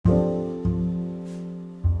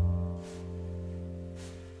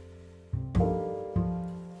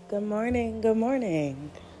Good morning. Good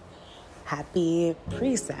morning. Happy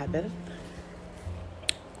pre-Sabbath.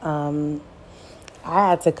 I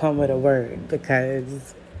had to come with a word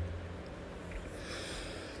because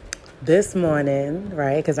this morning,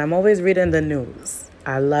 right? Because I'm always reading the news.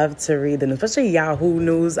 I love to read the news, especially Yahoo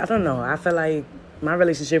News. I don't know. I feel like my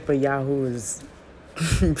relationship with Yahoo is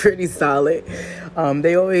pretty solid.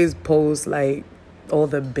 They always post like all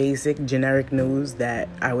the basic generic news that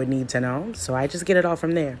I would need to know. So I just get it all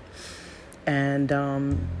from there. And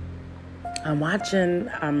I'm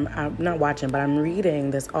not watching, but I'm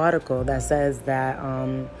reading this article that says that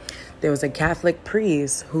there was a Catholic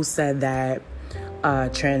priest who said that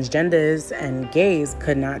transgenders and gays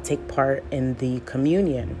could not take part in the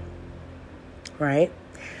communion, right?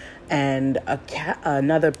 And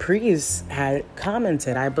another priest had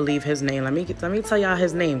commented, I believe his name. Let me tell y'all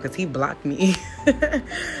his name because he blocked me.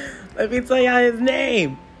 Let me tell y'all his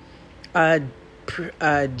name.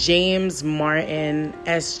 James Martin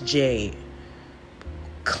S.J.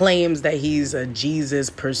 claims that he's a Jesus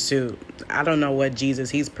pursuit. I don't know what Jesus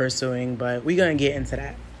he's pursuing, but we're gonna get into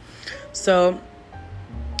that. So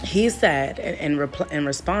he said in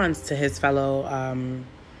response to his fellow, I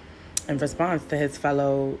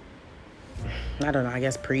don't know, I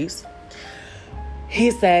guess priest. He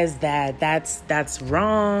says that that's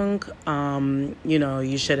wrong.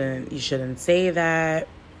 You shouldn't say that.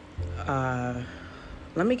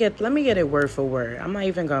 Let me get it word for word. I'm not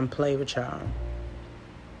even gonna play with y'all.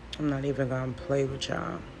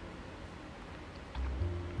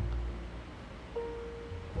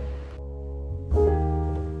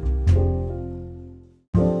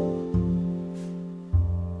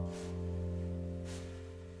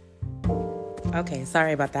 Okay,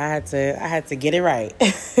 sorry about that. I had to get it right.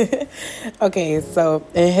 Okay, so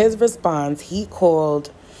in his response, he called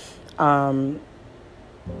the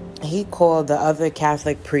other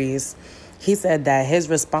Catholic priest. He said that his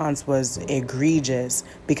response was egregious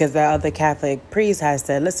because the other Catholic priest has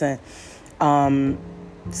said, listen,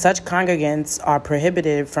 such congregants are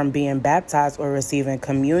prohibited from being baptized or receiving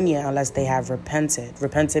communion unless they have repented.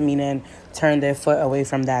 Repented meaning turn their foot away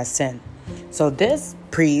from that sin. So this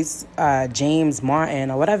priest, James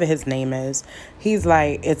Martin, or whatever his name is, he's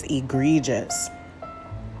like, it's egregious.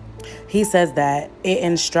 He says that it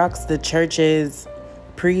instructs the church's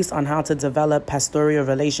priests on how to develop pastoral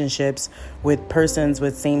relationships with persons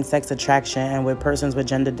with same-sex attraction and with persons with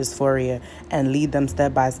gender dysphoria and lead them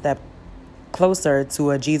step by step closer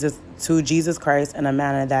to Jesus Christ in a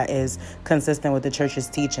manner that is consistent with the church's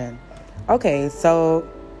teaching. Okay, so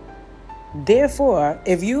therefore,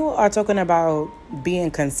 if you are talking about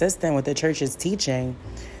being consistent with the church's teaching,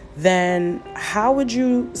 then how would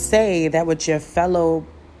you say that what your fellow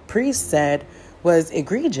priest said was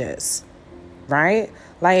egregious, right?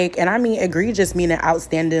 Like, and I mean egregious meaning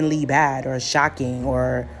outstandingly bad or shocking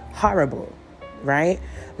or horrible, right?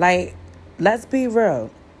 Like, let's be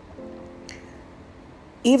real.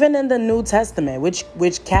 Even in the New Testament,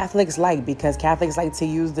 which Catholics like, because Catholics like to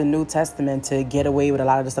use the New Testament to get away with a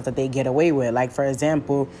lot of the stuff that they get away with. Like, for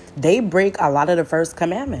example, they break a lot of the first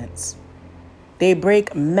commandments. They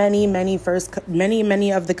break many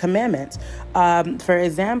of the commandments. For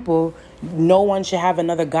example, no one should have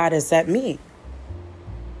another God except me.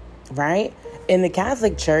 Right? In the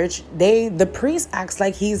Catholic Church, the priest acts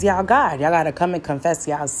like he's y'all God. Y'all got to come and confess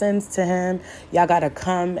y'all sins to him. Y'all got to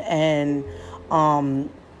come and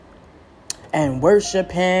worship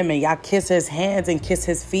him, and y'all kiss his hands and kiss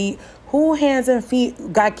his feet. Who hands and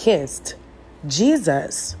feet got kissed?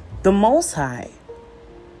 Jesus, the Most High.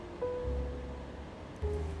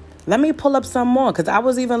 Let me pull up some more, because I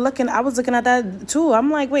was looking at that too. I'm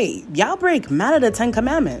like, wait, y'all break mad of the 10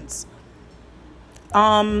 Commandments.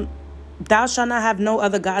 Thou shalt not have no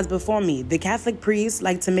other gods before me. The Catholic priests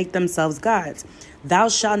like to make themselves gods. Thou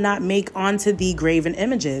shalt not make unto thee graven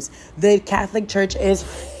images. The Catholic Church is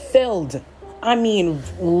filled,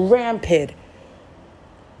 rampant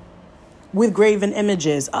with graven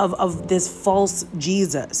images of this false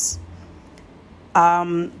Jesus.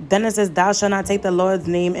 Then it says, thou shalt not take the Lord's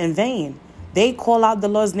name in vain. They call out the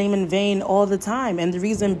Lord's name in vain all the time. And the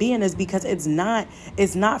reason being is because it's not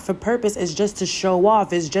for purpose. It's just to show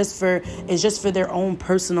off. It's just for their own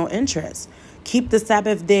personal interest. Keep the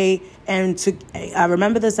Sabbath day and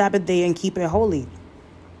remember the Sabbath day and keep it holy.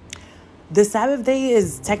 The Sabbath day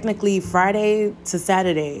is technically Friday to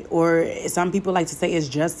Saturday, or some people like to say it's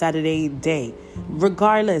just Saturday day.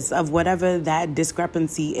 Regardless of whatever that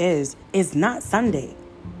discrepancy is, it's not Sunday.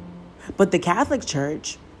 But the Catholic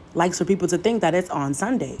Church likes for people to think that it's on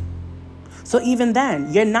Sunday. So even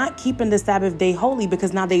then, you're not keeping the Sabbath day holy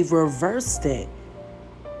because now they've reversed it.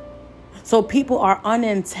 So people are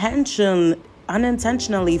unintentionally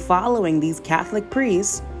following these Catholic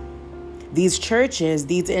priests, these churches,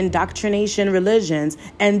 these indoctrination religions,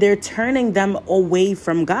 and they're turning them away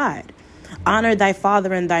from God. Honor thy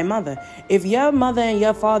father and thy mother. If your mother and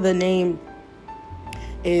your father name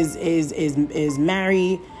is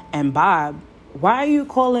Mary and Bob, why are you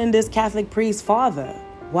calling this Catholic priest father?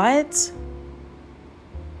 What?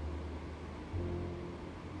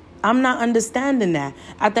 I'm not understanding that.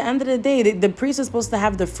 At the end of the day, the priest is supposed to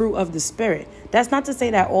have the fruit of the Spirit. That's not to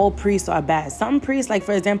say that all priests are bad. Some priests, like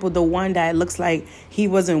for example, the one that looks like he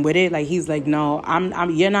wasn't with it, like he's like, no,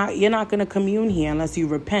 you're not gonna commune here unless you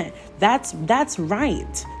repent. That's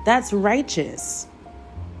right. That's righteous.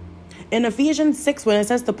 In Ephesians 6, when it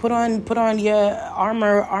says to put on your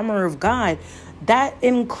armor of God, that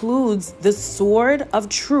includes the sword of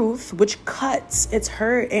truth, which cuts. It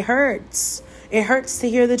hurts. It hurts to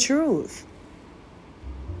hear the truth.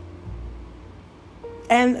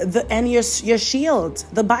 And your shield,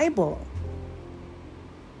 the Bible.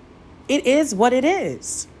 It is what it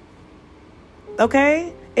is.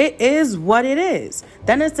 Okay? It is what it is.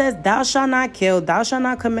 Then it says, thou shalt not kill, thou shalt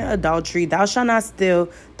not commit adultery, thou shalt not steal,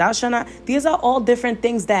 thou shalt not. These are all different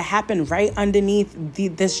things that happen right underneath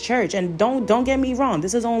this church. And don't get me wrong.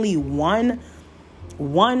 This is only one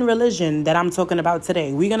religion that I'm talking about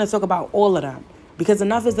today. We're going to talk about all of them because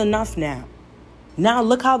enough is enough now. Now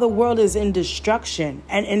look how the world is in destruction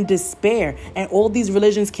and in despair. And all these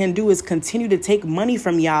religions can do is continue to take money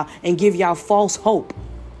from y'all and give y'all false hope.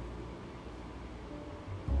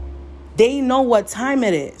 They know what time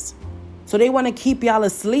it is. So they want to keep y'all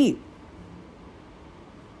asleep.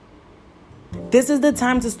 This is the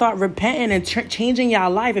time to start repenting and changing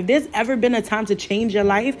y'all life. If there's ever been a time to change your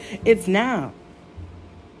life, it's now.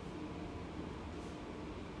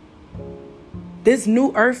 This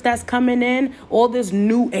new earth that's coming in, all this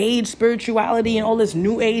new age spirituality and all this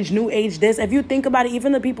new age this. If you think about it,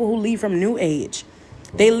 even the people who leave from new age,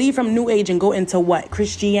 they leave from new age and go into what?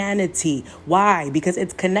 Christianity. Why? Because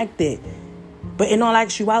it's connected. But in all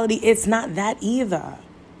actuality, it's not that either.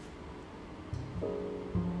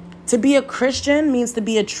 To be a Christian means to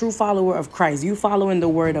be a true follower of Christ. You following the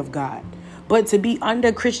word of God. But to be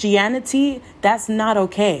under Christianity, that's not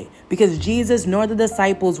okay. Because Jesus nor the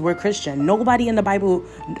disciples were Christian. Nobody in the Bible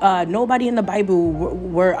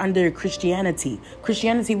were under Christianity.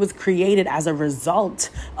 Christianity was created as a result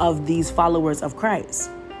of these followers of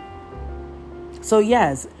Christ. So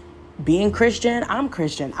yes, being Christian, I'm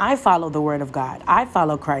Christian. I follow the word of God. I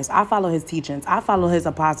follow Christ. I follow his teachings. I follow his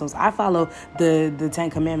apostles. I follow the 10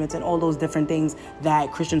 commandments and all those different things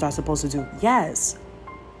that Christians are supposed to do. Yes,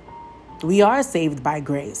 we are saved by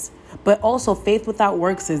grace. But also faith without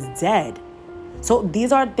works is dead. So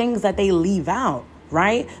these are things that they leave out,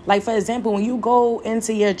 right? Like, for example, when you go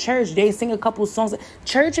into your church, they sing a couple songs.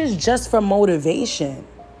 Church is just for motivation.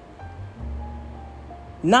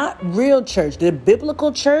 Not real church. The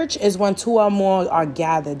biblical church is when two or more are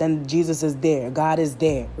gathered. Then Jesus is there. God is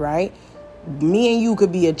there, right? Me and you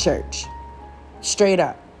could be a church. Straight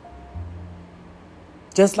up.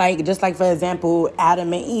 Just like, for example,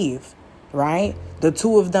 Adam and Eve, right? The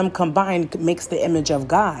two of them combined makes the image of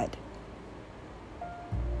God.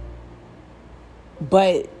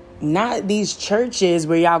 But not these churches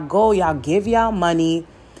where y'all go, y'all give y'all money,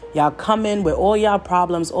 y'all come in with all y'all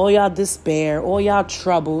problems, all y'all despair, all y'all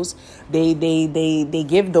troubles. They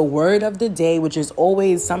give the word of the day, which is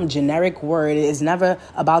always some generic word. It's never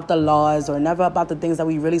about the laws or never about the things that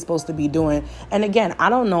we really supposed to be doing. And again, I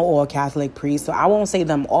don't know all Catholic priests, so I won't say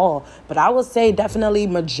them all, but I would say definitely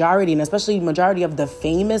majority, and especially majority of the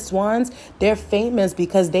famous ones, they're famous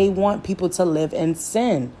because they want people to live in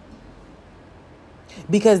sin.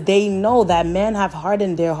 Because they know that men have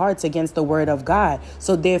hardened their hearts against the word of God.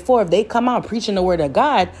 So therefore, if they come out preaching the word of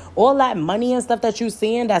God, all that money and stuff that you're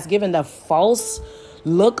seeing that's giving the false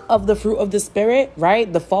look of the fruit of the spirit,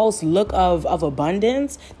 right? The false look of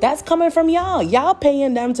abundance, that's coming from y'all. Y'all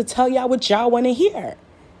paying them to tell y'all what y'all want to hear.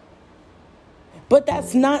 But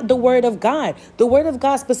that's not the word of God. The word of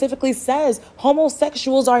God specifically says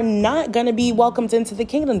homosexuals are not going to be welcomed into the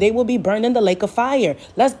kingdom. They will be burned in the lake of fire.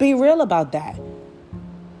 Let's be real about that.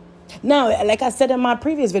 Now, like I said in my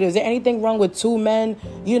previous video, is there anything wrong with two men,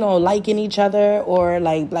 liking each other or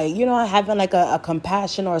like having like a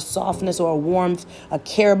compassion or a softness or a warmth, a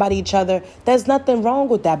care about each other? There's nothing wrong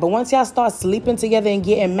with that. But once y'all start sleeping together and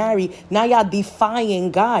getting married, now y'all defying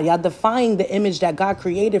God. Y'all defying the image that God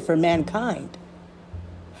created for mankind.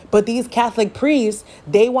 But these Catholic priests,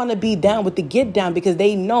 they want to be down with the get down because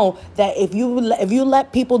they know that if you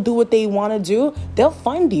let people do what they want to do, they'll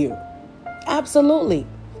fund you. Absolutely.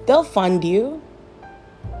 They'll fund you.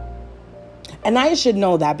 And I should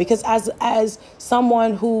know that, because as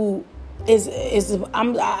someone who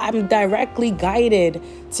I'm directly guided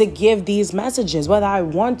to give these messages, whether I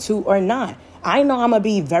want to or not. I know I'm going to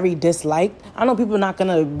be very disliked. I know people are not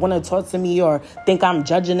going to want to talk to me or think I'm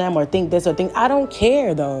judging them or think this or think. I don't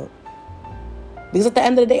care, though. Because at the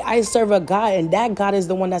end of the day, I serve a God, and that God is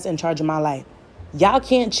the one that's in charge of my life. Y'all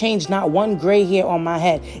can't change not one gray hair on my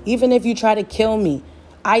head. Even if you try to kill me,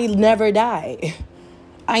 I never die.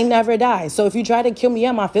 I never die. So if you try to kill me,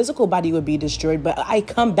 yeah, my physical body would be destroyed, but I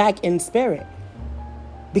come back in spirit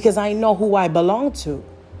because I know who I belong to.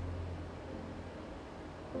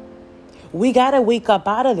 We got to wake up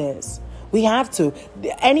out of this. We have to.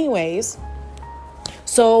 Anyways,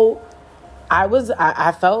 so I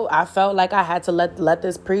felt like I had to let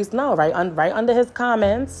this priest know right under his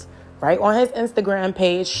comments, right on his Instagram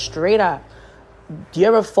page, straight up.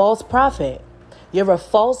 You're a false prophet. You're a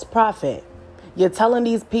false prophet. You're telling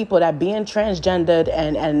these people that being transgendered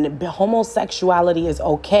and homosexuality is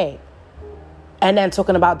okay. And then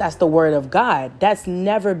talking about that's the word of God. That's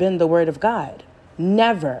never been the word of God.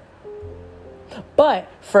 Never. But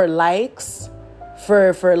for likes,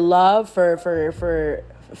 for love, for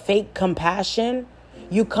fake compassion,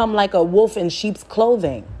 you come like a wolf in sheep's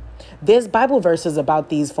clothing. There's Bible verses about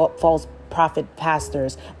these false prophet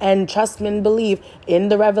pastors, and trust me and believe, in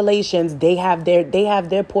the Revelations they have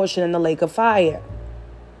their portion in the lake of fire.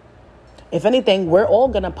 If anything, we're all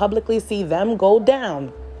gonna publicly see them go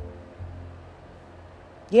down.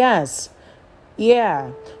 Yes.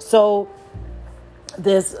 Yeah. So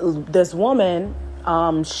this woman,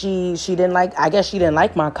 she didn't like, I guess she didn't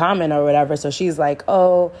like my comment or whatever. So she's like,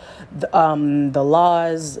 oh, the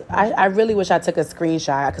laws. I really wish I took a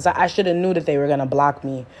screenshot, because I should have knew that they were going to block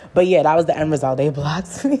me. But yeah, that was the end result. They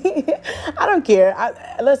blocked me. I don't care.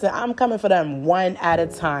 Listen, I'm coming for them one at a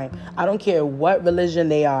time. I don't care what religion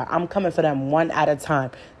they are. I'm coming for them one at a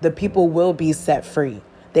time. The people will be set free.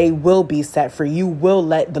 They will be set free. You will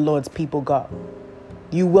let the Lord's people go.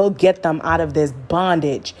 You will get them out of this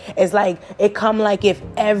bondage. It's like it come like if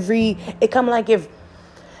every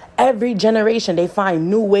generation they find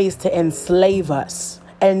new ways to enslave us.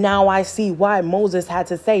 And now I see why Moses had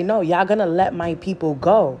to say, no, y'all gonna let my people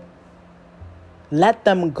go. Let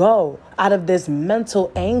them go out of this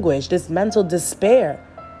mental anguish, this mental despair.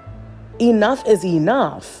 Enough is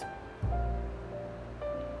enough.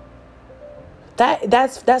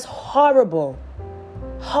 That's horrible.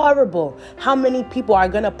 Horrible. How many people are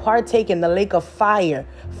going to partake in the lake of fire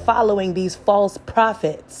following these false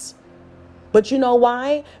prophets? But you know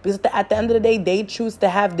why? Because at the end of the day, they choose to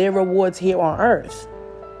have their rewards here on earth.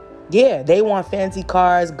 Yeah, they want fancy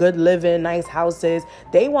cars, good living, nice houses.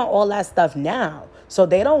 They want all that stuff now. So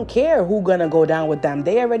they don't care who's going to go down with them.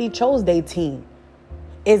 They already chose their team.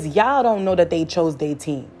 It's y'all don't know that they chose their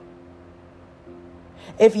team.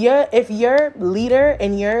 If your leader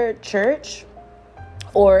in your church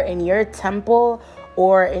or in your temple,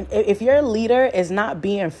 or if your leader is not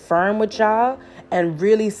being firm with y'all and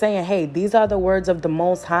really saying, hey, these are the words of the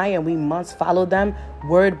Most High and we must follow them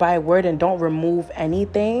word by word and don't remove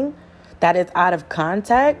anything that is out of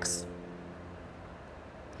context,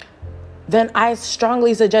 then I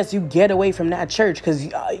strongly suggest you get away from that church,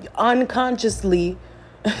 because unconsciously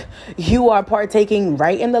you are partaking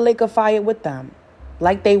right in the lake of fire with them,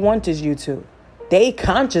 like they wanted you to. They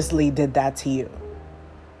consciously did that to you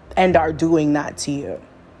and are doing that to you.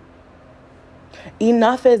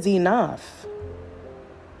 Enough is enough.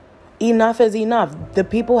 Enough is enough. The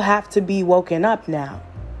people have to be woken up now.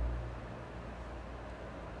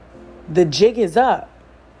 The jig is up.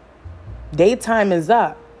 Daytime is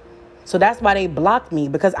up. So that's why they blocked me,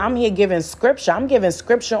 because I'm here giving scripture. I'm giving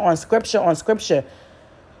scripture on scripture on scripture.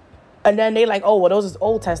 And then they like, oh, well, those is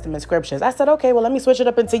Old Testament scriptures. I said, okay, well, let me switch it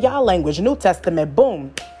up into y'all language. New Testament,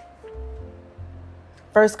 boom.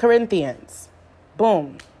 1 Corinthians,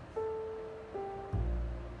 boom.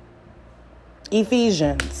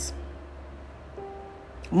 Ephesians,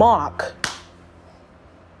 Mark.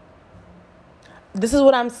 This is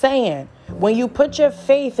what I'm saying. When you put your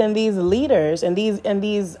faith in these leaders and these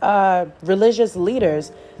religious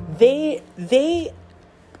leaders, they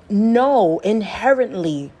know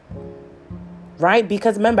inherently, right?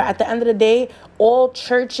 Because remember, at the end of the day, all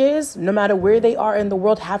churches, no matter where they are in the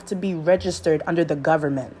world, have to be registered under the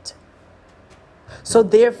government. So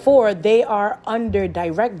therefore, they are under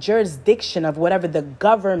direct jurisdiction of whatever the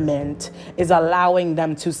government is allowing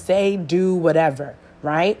them to say, do, whatever,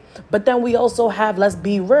 right? But then we also have, let's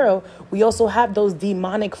be real, we also have those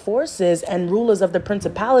demonic forces and rulers of the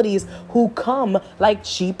principalities who come like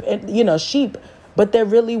sheep, but they're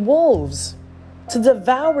really wolves to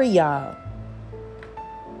devour y'all.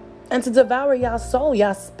 and to devour your soul,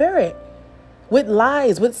 your spirit, with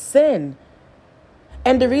lies, with sin.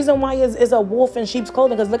 And the reason why is a wolf in sheep's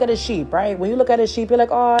clothing, because look at a sheep, right? When you look at a sheep, you're like,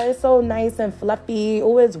 oh, it's so nice and fluffy.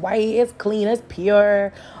 Oh, it's white, it's clean, it's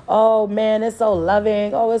pure. Oh, man, it's so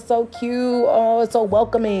loving. Oh, it's so cute. Oh, it's so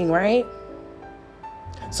welcoming, right?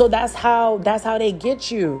 So that's how they get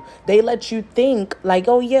you. They let you think like,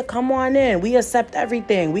 oh yeah, come on in. We accept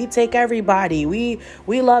everything. We take everybody. We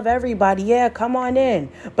love everybody. Yeah, come on in.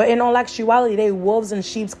 But in all actuality, they wolves in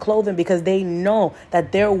sheep's clothing, because they know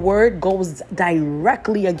that their word goes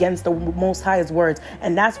directly against the Most High's words.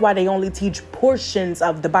 And that's why they only teach portions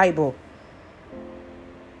of the Bible.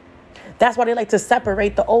 That's why they like to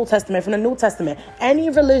separate the Old Testament from the New Testament. Any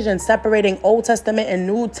religion separating Old Testament and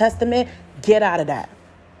New Testament, get out of that.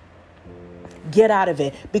 Get out of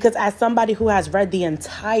it. Because as somebody who has read the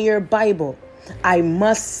entire Bible, I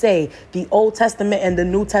must say the Old Testament and the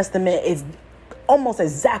New Testament is almost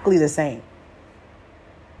exactly the same.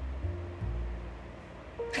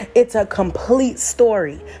 It's a complete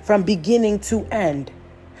story from beginning to end.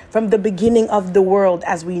 From the beginning of the world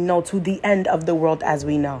as we know to the end of the world as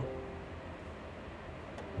we know.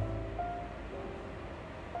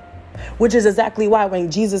 Which is exactly why when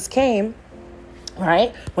Jesus came,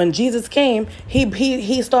 right? When Jesus came,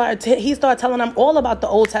 he started telling them all about the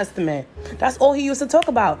Old Testament. That's all he used to talk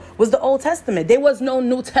about was the Old Testament. There was no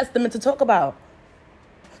New Testament to talk about.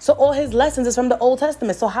 So all his lessons is from the Old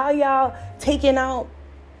Testament. So how y'all taking out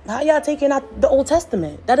the Old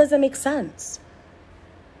Testament? That doesn't make sense.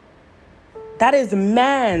 That is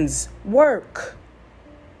man's work.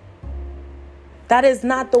 That is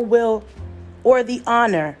not the will or the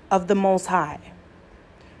honor of the Most High.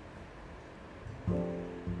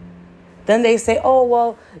 Then they say, oh,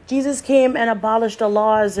 well, Jesus came and abolished the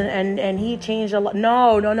laws and he changed the law.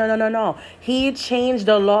 No. He changed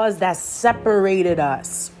the laws that separated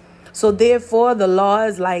us. So therefore, the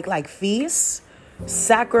laws like feasts,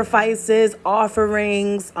 sacrifices,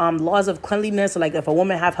 offerings, laws of cleanliness, like if a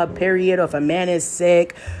woman have her period or if a man is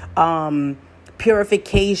sick,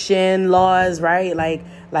 purification laws, right?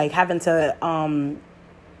 Like having to, I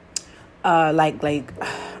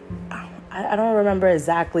don't remember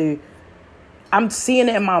exactly. I'm seeing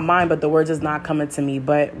it in my mind, but the words is not coming to me.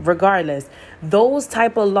 But regardless, those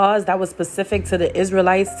type of laws that was specific to the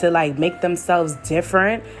Israelites to like make themselves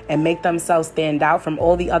different and make themselves stand out from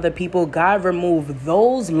all the other people, God removed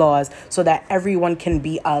those laws so that everyone can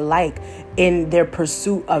be alike in their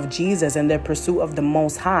pursuit of Jesus and their pursuit of the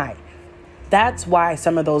Most High. That's why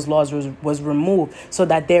some of those laws was removed, so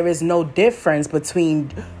that there is no difference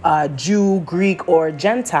between Jew, Greek, or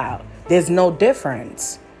Gentile. There's no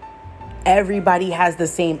difference. Everybody has the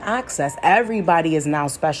same access. Everybody is now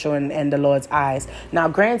special in the Lord's eyes. Now,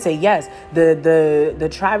 granted, yes, the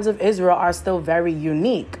tribes of Israel are still very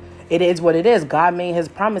unique. It is what it is. God made his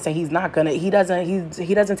promise, and he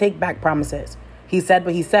doesn't take back promises. He said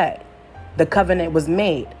what he said. The covenant was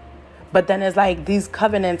made. But then it's like these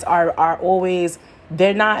covenants are always,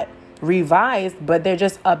 they're not revised, but they're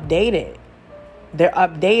just updated. They're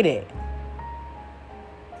updated.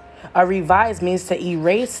 A revise means to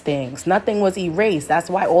erase things. Nothing was erased. That's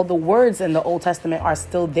why all the words in the Old Testament are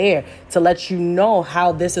still there, to let you know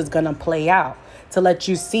how this is going to play out, to let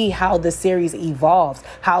you see how the series evolves,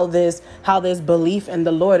 how this belief in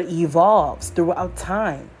the Lord evolves throughout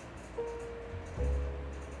time.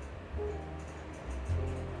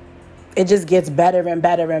 It just gets better and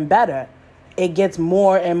better and better. It gets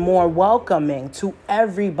more and more welcoming to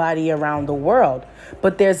everybody around the world.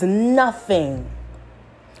 But there is nothing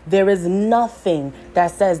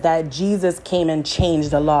that says that Jesus came and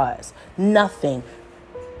changed the laws. Nothing.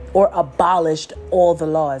 Or abolished all the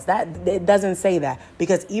laws. That it doesn't say that.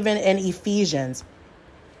 Because even in Ephesians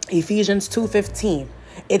 2:15,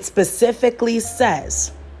 it specifically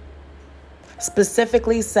says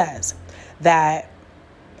that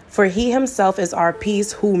for he himself is our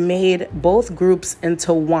peace, who made both groups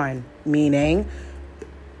into one, meaning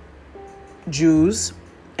Jews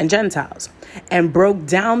and Gentiles, and broke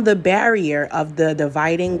down the barrier of the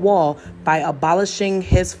dividing wall by abolishing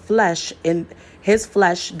his flesh,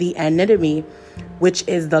 the enemy, which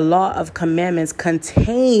is the law of commandments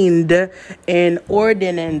contained in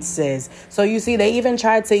ordinances. So you see, they even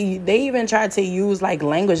tried to use like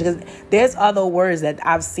language, because there's other words that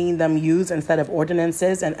I've seen them use instead of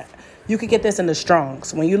ordinances. And you could get this in the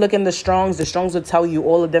Strongs. When you look in the Strongs will tell you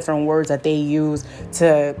all the different words that they use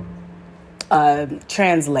to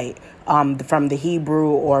translate from the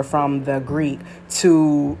Hebrew or from the Greek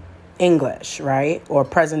to English, right? Or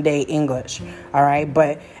present day English. All right.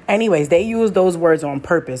 But anyways, they use those words on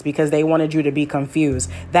purpose because they wanted you to be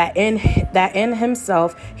confused. That in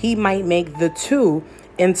himself, he might make the two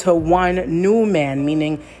into one new man,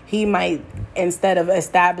 meaning he might, instead of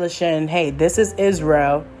establishing, hey, this is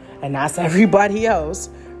Israel and that's everybody else,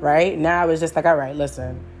 right? Now it's just like, all right,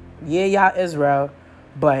 listen, yeah, y'all Israel,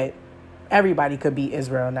 but everybody could be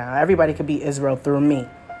Israel now. Everybody could be Israel through me.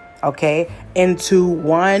 Okay, into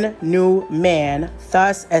one new man,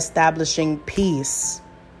 thus establishing peace.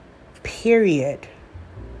 Period.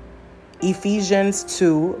 Ephesians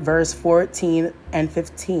 2, verse 14 and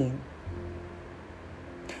 15.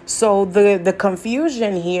 So the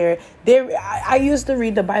confusion here, I used to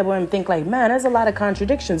read the Bible and think like, man, there's a lot of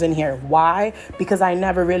contradictions in here. Why? Because I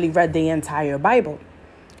never really read the entire Bible.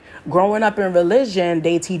 Growing up in religion,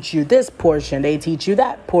 they teach you this portion, they teach you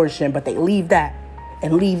that portion, but they leave that.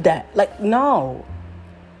 And leave that. Like, no.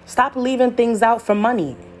 Stop leaving things out for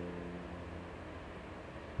money.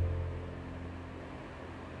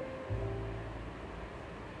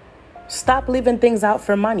 Stop leaving things out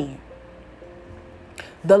for money.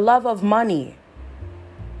 The love of money.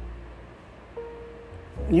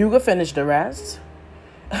 You could finish the rest.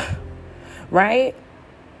 Right?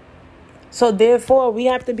 So therefore, we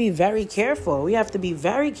have to be very careful. We have to be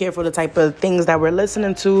very careful the type of things that we're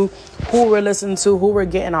listening to, who we're listening to, who we're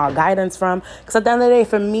getting our guidance from. Because at the end of the day,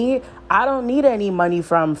 for me, I don't need any money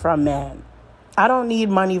from man. I don't need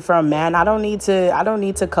money from man. I don't need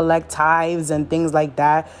to collect tithes and things like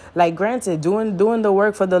that. Like, granted, doing the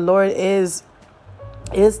work for the Lord is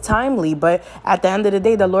timely, but at the end of the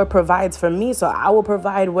day, the Lord provides for me. So I will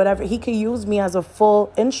provide whatever. He could use me as a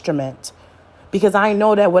full instrument. Because I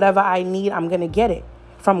know that whatever I need, I'm going to get it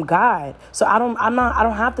from God. So I don't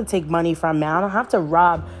have to take money from man. I don't have to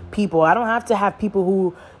rob people. I don't have to have people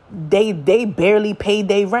who they barely paid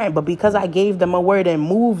their rent. But because I gave them a word and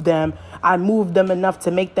moved them, I moved them enough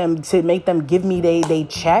to make them give me they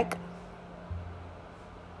check.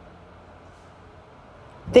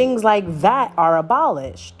 Things like that are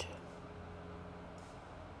abolished.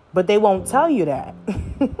 But they won't tell you that.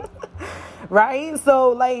 Right?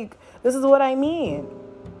 So like, this is what I mean.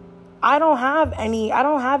 I don't have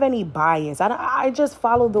any bias. I just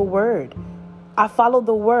follow the word. I follow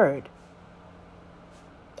the word.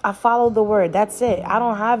 That's it. I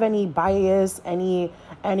don't have any bias, any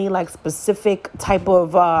like specific type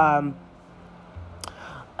of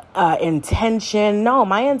intention. No,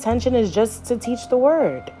 my intention is just to teach the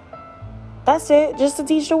word. That's it. Just to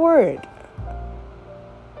teach the word.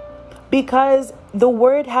 Because the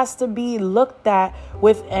word has to be looked at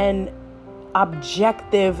with an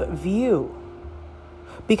objective view.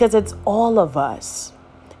 Because it's all of us.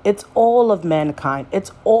 It's all of mankind.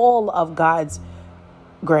 It's all of God's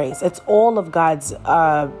grace. It's all of God's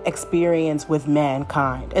experience with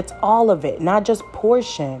mankind. It's all of it, not just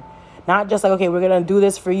portion. Not just like, okay, we're going to do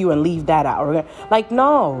this for you and leave that out. Like,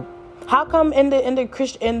 no. How come in the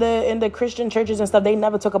Christian churches and stuff, they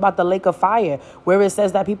never talk about the lake of fire, where it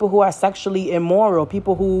says that people who are sexually immoral,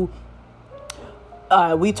 people who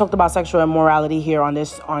we talked about sexual immorality here on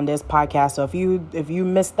this podcast. So if you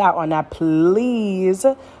missed out on that, please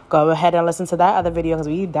go ahead and listen to that other video, because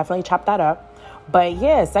we definitely chopped that up. But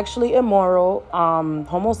yeah, sexually immoral,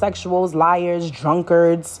 homosexuals, liars,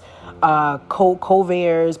 drunkards,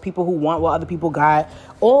 covers, people who want what other people got,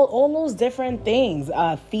 all those different things,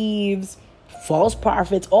 thieves, false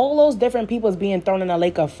prophets, all those different people is being thrown in a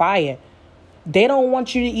lake of fire. They don't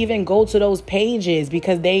want you to even go to those pages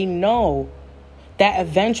because they know that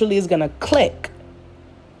eventually it's going to click.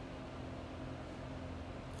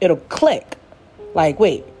 It'll click. Like,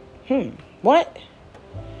 wait, what?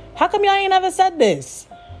 How come y'all ain't never said this?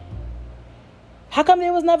 How come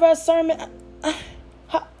there was never a sermon?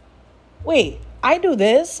 Wait, I do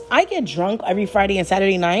this. I get drunk every Friday and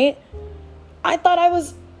Saturday night. I thought I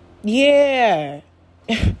was... Yeah.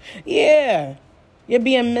 Yeah. You're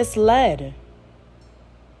being misled.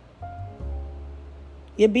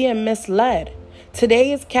 You're being misled.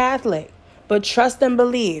 Today is Catholic, but trust and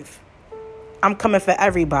believe. I'm coming for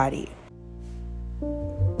everybody.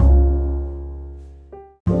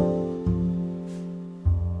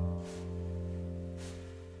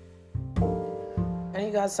 And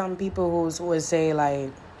you got some people who would say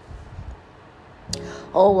like,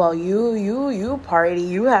 oh, well, you party,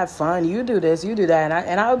 you have fun, you do this, you do that.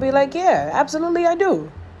 And I would be like, yeah, absolutely I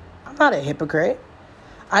do. I'm not a hypocrite.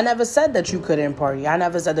 I never said that you couldn't party. I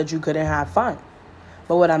never said that you couldn't have fun.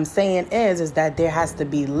 But what I'm saying is that there has to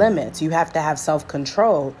be limits. You have to have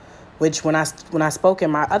self-control, which when I spoke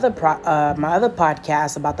in my other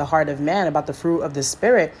podcast about the heart of man, about the fruit of the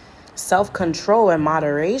spirit, self-control and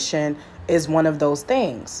moderation is one of those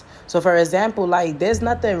things. So for example, like, there's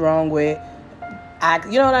nothing wrong with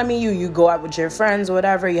you know what I mean? You go out with your friends or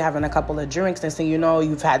whatever, you're having a couple of drinks, next thing you know,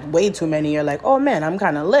 you've had way too many. You're like, oh man, I'm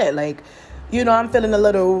kind of lit. Like, I'm feeling a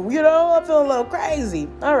little, I'm feeling a little crazy.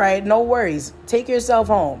 All right, no worries. Take yourself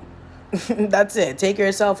home. That's it. Take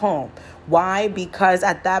yourself home. Why? Because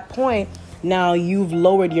at that point, now you've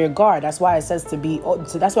lowered your guard. That's why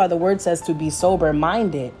that's why the word says to be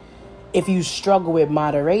sober-minded if you struggle with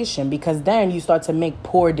moderation, because then you start to make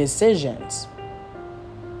poor decisions.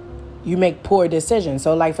 You make poor decisions.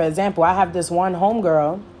 So like, for example, I had this one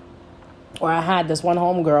homegirl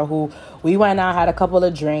who we went out, had a couple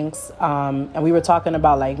of drinks, and we were talking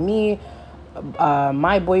about like me,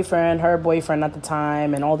 my boyfriend, her boyfriend at the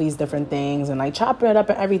time, and all these different things, and like chopping it up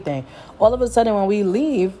and everything. All of a sudden when we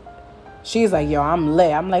leave, she's like, yo, I'm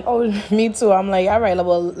lit. I'm like, oh, me too. I'm like, all right,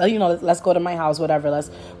 well, let's go to my house, whatever. Let's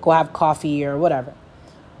go have coffee or whatever.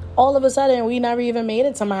 All of a sudden, we never even made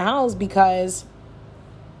it to my house because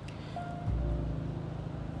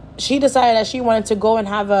she decided that she wanted to go and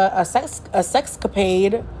have a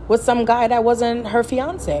sexcapade with some guy that wasn't her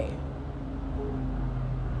fiance.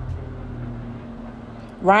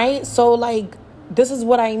 Right? So, like, this is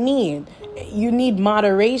what I mean. You need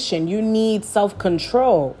moderation. You need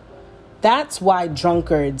self-control. That's why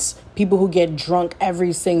drunkards, people who get drunk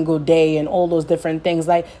every single day and all those different things,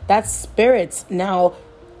 like, that's spirits now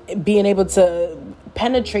being able to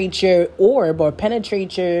penetrate your orb or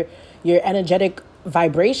penetrate your energetic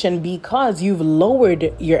vibration because you've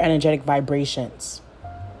lowered your energetic vibrations.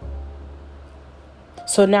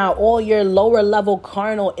 So now all your lower level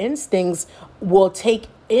carnal instincts will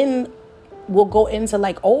go into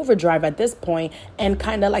like overdrive at this point and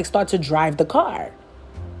kind of like start to drive the car.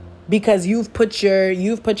 Because you've put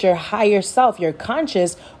your higher self, your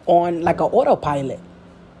conscious, on like an autopilot.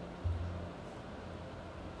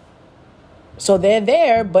 So they're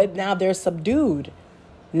there, but now they're subdued.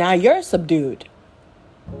 Now you're subdued.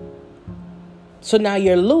 So now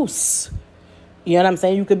you're loose. You know what I'm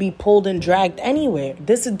saying? You could be pulled and dragged anywhere.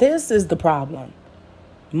 This is the problem.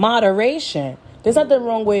 Moderation. There's nothing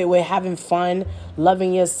wrong with having fun,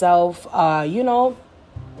 loving yourself.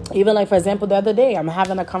 Even like, for example, the other day, I'm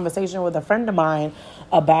having a conversation with a friend of mine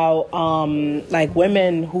about like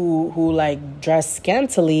women who like dress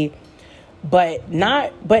scantily, but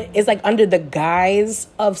it's like under the guise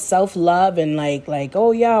of self-love and like,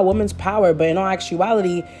 oh yeah, women's power. But in all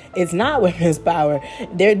actuality, it's not women's power.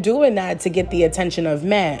 They're doing that to get the attention of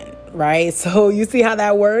men, right? So you see how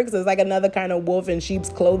that works? It's like another kind of wolf in sheep's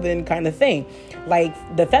clothing kind of thing. Like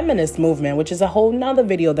the feminist movement, which is a whole nother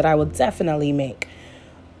video that I will definitely make.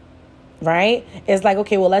 Right? It's like,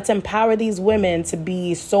 okay, well, let's empower these women to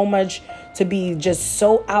be just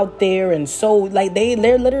so out there and so like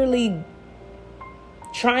they're literally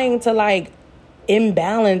trying to like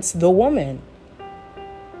imbalance the woman.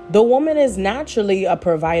 The woman is naturally a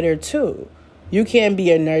provider too. You can't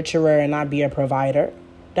be a nurturer and not be a provider.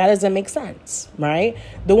 That doesn't make sense, right?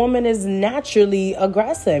 The woman is naturally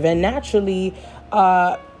aggressive and naturally,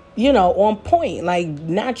 on point, like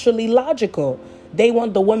naturally logical. They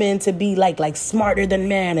want the women to be like smarter than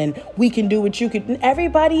men, and we can do what you could.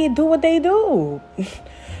 Everybody do what they do.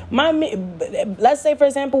 Let's say, for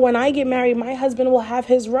example, when I get married, my husband will have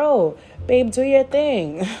his role. Babe, do your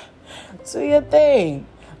thing. Do your thing.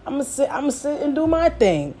 I'm gonna sit and do my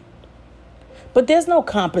thing. But there's no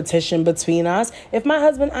competition between us. If my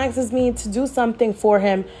husband asks me to do something for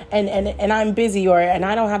him and I'm busy and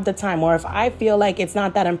I don't have the time, or if I feel like it's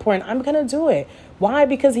not that important, I'm going to do it. Why?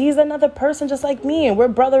 Because he's another person just like me, and we're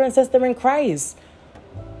brother and sister in Christ.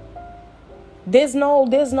 There's no,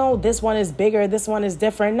 this one is bigger, this one is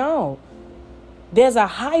different. No. There's a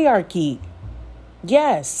hierarchy.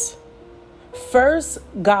 Yes. First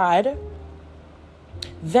God,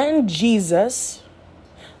 then Jesus,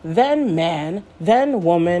 then man, then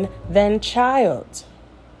woman, then child.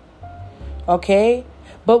 Okay?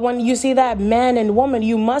 But when you see that man and woman,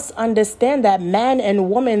 you must understand that man and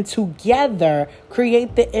woman together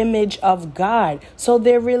create the image of God. So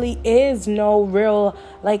there really is no real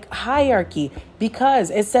hierarchy,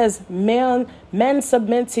 because it says men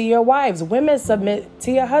submit to your wives, women submit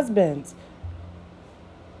to your husbands.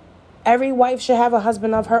 Every wife should have a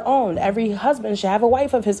husband of her own. Every husband should have a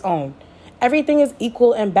wife of his own. Everything is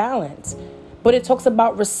equal and balanced. But it talks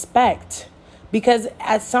about respect, because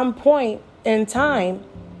at some point in time,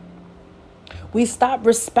 we stop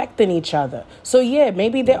respecting each other. So yeah,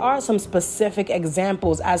 maybe there are some specific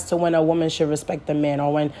examples as to when a woman should respect a man,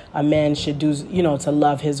 or when a man should do, to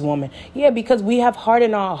love his woman. Yeah, because we have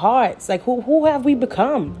hardened our hearts. Like, who have we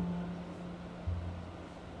become?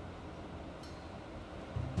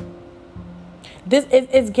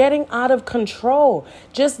 It's getting out of control.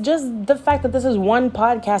 Just the fact that this is one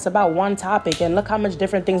podcast about one topic, and look how much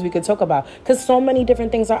different things we could talk about, because so many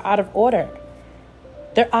different things are out of order.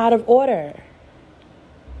 They're out of order.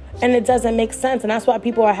 And it doesn't make sense. And that's why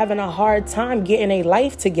people are having a hard time getting a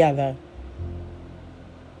life together.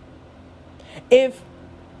 If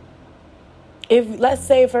let's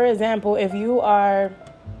say, for example, if you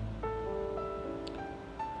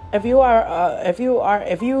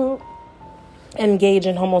engage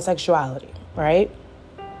in homosexuality, right?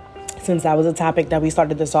 Since that was a topic that we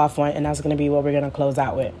started this off on, and that's going to be what we're going to close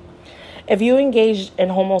out with. If you engage in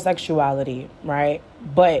homosexuality, right,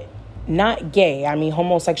 but not gay, I mean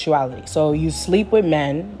homosexuality. So you sleep with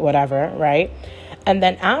men, whatever, right? And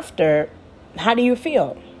then after, how do you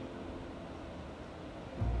feel?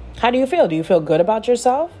 How do you feel? Do you feel good about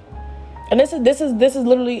yourself? And this is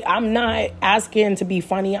literally, I'm not asking to be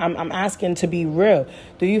funny. I'm asking to be real.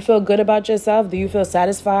 Do you feel good about yourself? Do you feel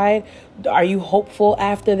satisfied? Are you hopeful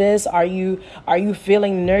after this? Are you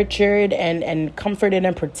feeling nurtured and comforted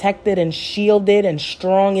and protected and shielded and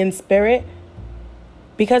strong in spirit?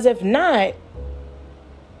 Because if not,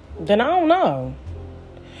 then I don't know.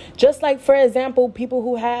 Just like, for example, people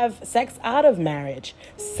who have sex out of marriage.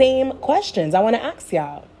 Same questions I want to ask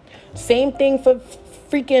y'all. Same thing for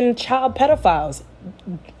freaking child pedophiles.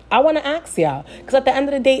 I want to ask y'all. Because at the end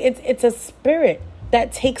of the day, it's a spirit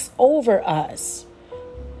that takes over us.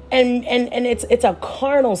 And it's a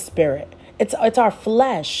carnal spirit. It's our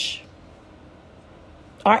flesh.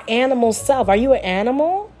 Our animal self. Are you an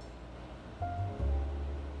animal?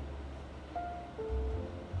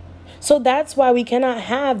 So that's why we cannot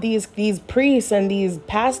have these priests and these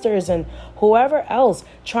pastors and whoever else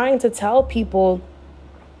trying to tell people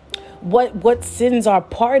what sins are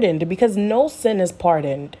pardoned, because no sin is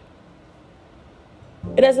pardoned.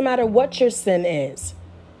 It doesn't matter what your sin is.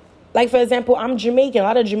 Like, for example, I'm Jamaican. A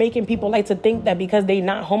lot of Jamaican people like to think that because they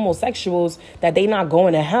not homosexuals that they not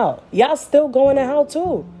going to hell. Y'all still going to hell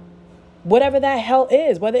too. Whatever that hell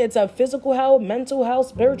is, whether it's a physical hell, mental hell,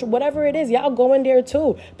 spiritual, whatever it is, y'all go in there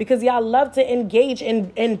too, because y'all love to engage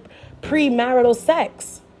in premarital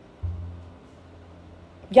sex.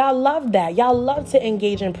 Y'all love that. Y'all love to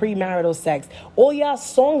engage in premarital sex. All y'all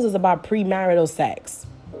songs is about premarital sex.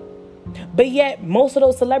 But yet, most of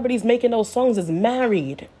those celebrities making those songs is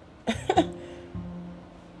married.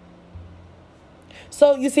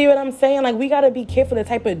 So you see what I'm saying? Like, we got to be careful the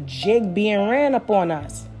type of jig being ran up on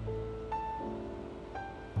us.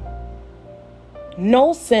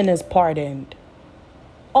 No sin is pardoned.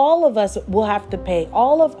 All of us will have to pay.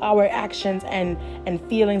 All of our actions and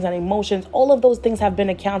feelings and emotions, all of those things have been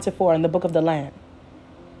accounted for in the book of the Lamb.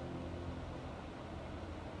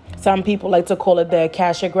 Some people like to call it the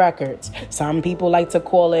Akashic Records. Some people like to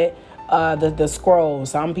call it the scroll.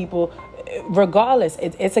 Some people, regardless,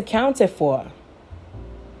 it's accounted for.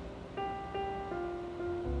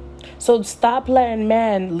 So stop letting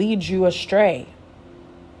man lead you astray.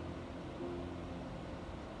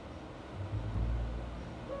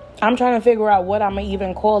 I'm trying to figure out what I'm going to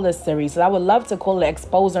even call this series. I would love to call it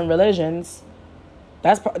Exposing Religions.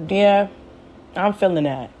 Yeah, I'm feeling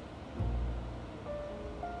that.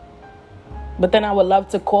 But then I would love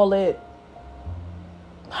to call it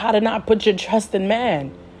How to Not Put Your Trust in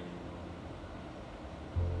Man.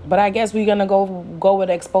 But I guess we're going to go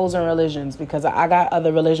with Exposing Religions, because I got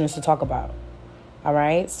other religions to talk about. All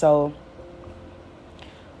right? So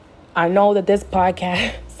I know that this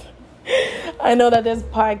podcast...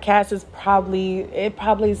 is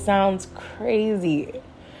probably sounds crazy,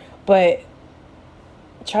 but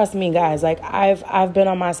trust me, guys, like I've been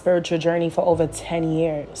on my spiritual journey for over 10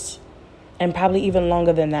 years and probably even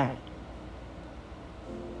longer than that,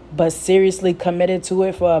 but seriously committed to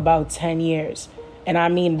it for about 10 years. And I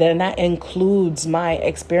mean, then that includes my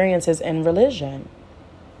experiences in religion,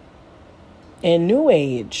 in New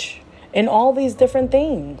Age, in all these different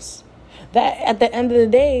things that at the end of the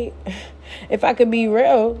day, if I could be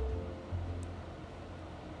real,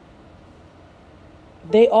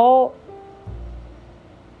 they all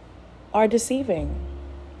are deceiving.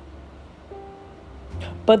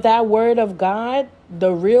 But that word of God,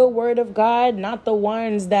 the real word of God, not the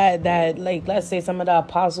ones that like, let's say some of the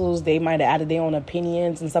apostles, they might have added their own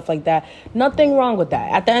opinions and stuff like that. Nothing wrong with that.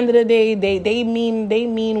 At the end of the day, they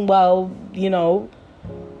mean well, you know,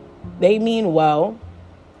 they mean well.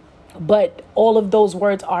 But all of those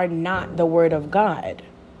words are not the word of God.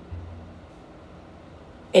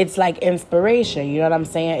 It's like inspiration. You know what I'm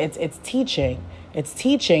saying? It's teaching. It's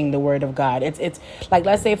teaching the word of God. It's like,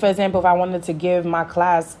 let's say, for example, if I wanted to give my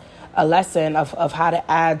class a lesson of how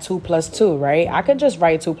to add 2 plus 2, right? I could just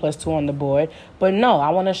write 2 plus 2 on the board, but no, I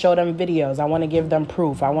want to show them videos. I want to give them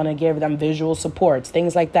proof. I want to give them visual supports,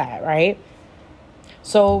 things like that, right?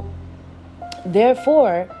 So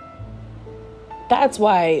therefore, that's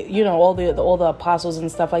why, all the apostles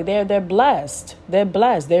and stuff like they're blessed. They're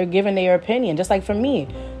blessed. They're giving their opinion. Just like for me,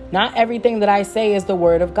 not everything that I say is the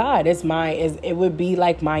word of God. It would be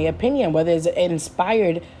like my opinion, whether it's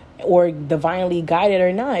inspired or divinely guided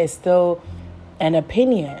or not. It's still an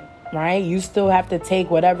opinion, right? You still have to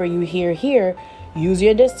take whatever you hear here. Use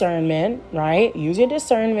your discernment, right? Use your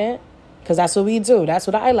discernment. Because that's what we do. That's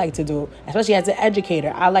what I like to do, especially as an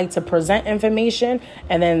educator. I like to present information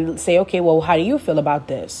and then say, okay, well, how do you feel about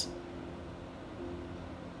this?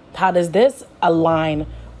 How does this align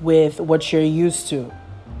with what you're used to?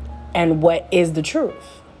 And what is the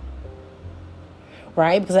truth?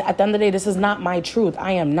 Right? Because at the end of the day, this is not my truth.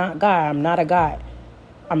 I am not God. I'm not a God.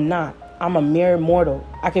 I'm not. I'm a mere mortal.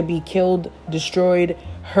 I could be killed, destroyed,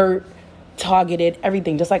 hurt, targeted,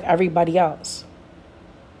 everything, just like everybody else.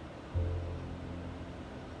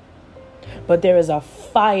 But there is a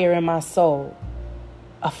fire in my soul,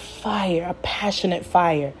 a fire, a passionate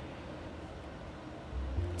fire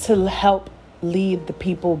to help lead the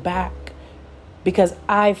people back, because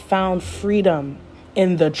I found freedom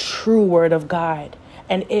in the true word of God.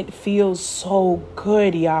 And it feels so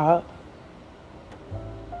good, y'all.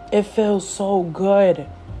 It feels so good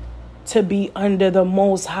to be under the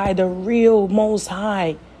Most High, the real Most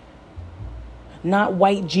High. Not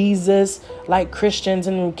white Jesus like Christians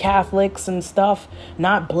and Catholics and stuff.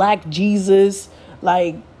 Not black Jesus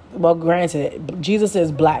like, well, granted, Jesus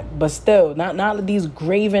is black, but still, not these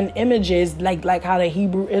graven images like how the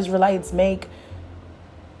Hebrew Israelites make.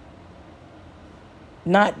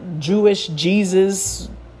 Not Jewish Jesus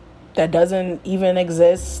that doesn't even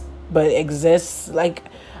exist, but exists. Like,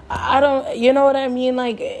 I don't, you know what I mean?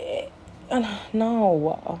 Like,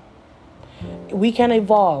 no. We can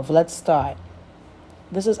evolve. Let's start.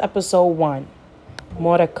 This is episode 1.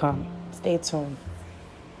 More to come. Stay tuned.